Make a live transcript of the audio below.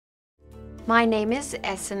My name is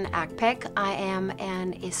Esen Akpek. I am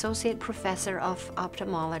an associate professor of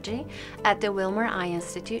ophthalmology at the Wilmer Eye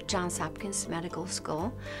Institute, Johns Hopkins Medical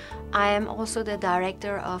School. I am also the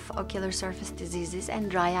director of Ocular Surface Diseases and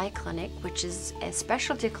Dry Eye Clinic, which is a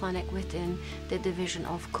specialty clinic within the division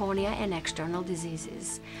of cornea and external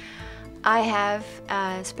diseases. I have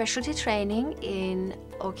specialty training in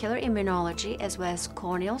ocular immunology as well as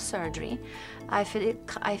corneal surgery. I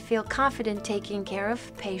feel confident taking care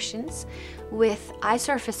of patients with eye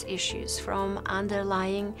surface issues from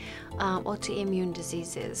underlying autoimmune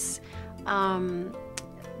diseases.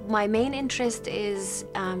 My main interest is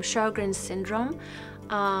Sjogren syndrome,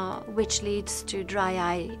 which leads to dry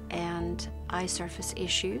eye and eye surface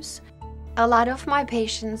issues. A lot of my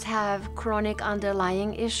patients have chronic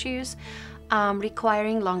underlying issues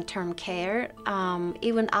requiring long-term care,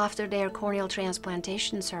 even after their corneal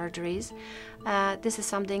transplantation surgeries. This is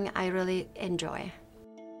something I really enjoy.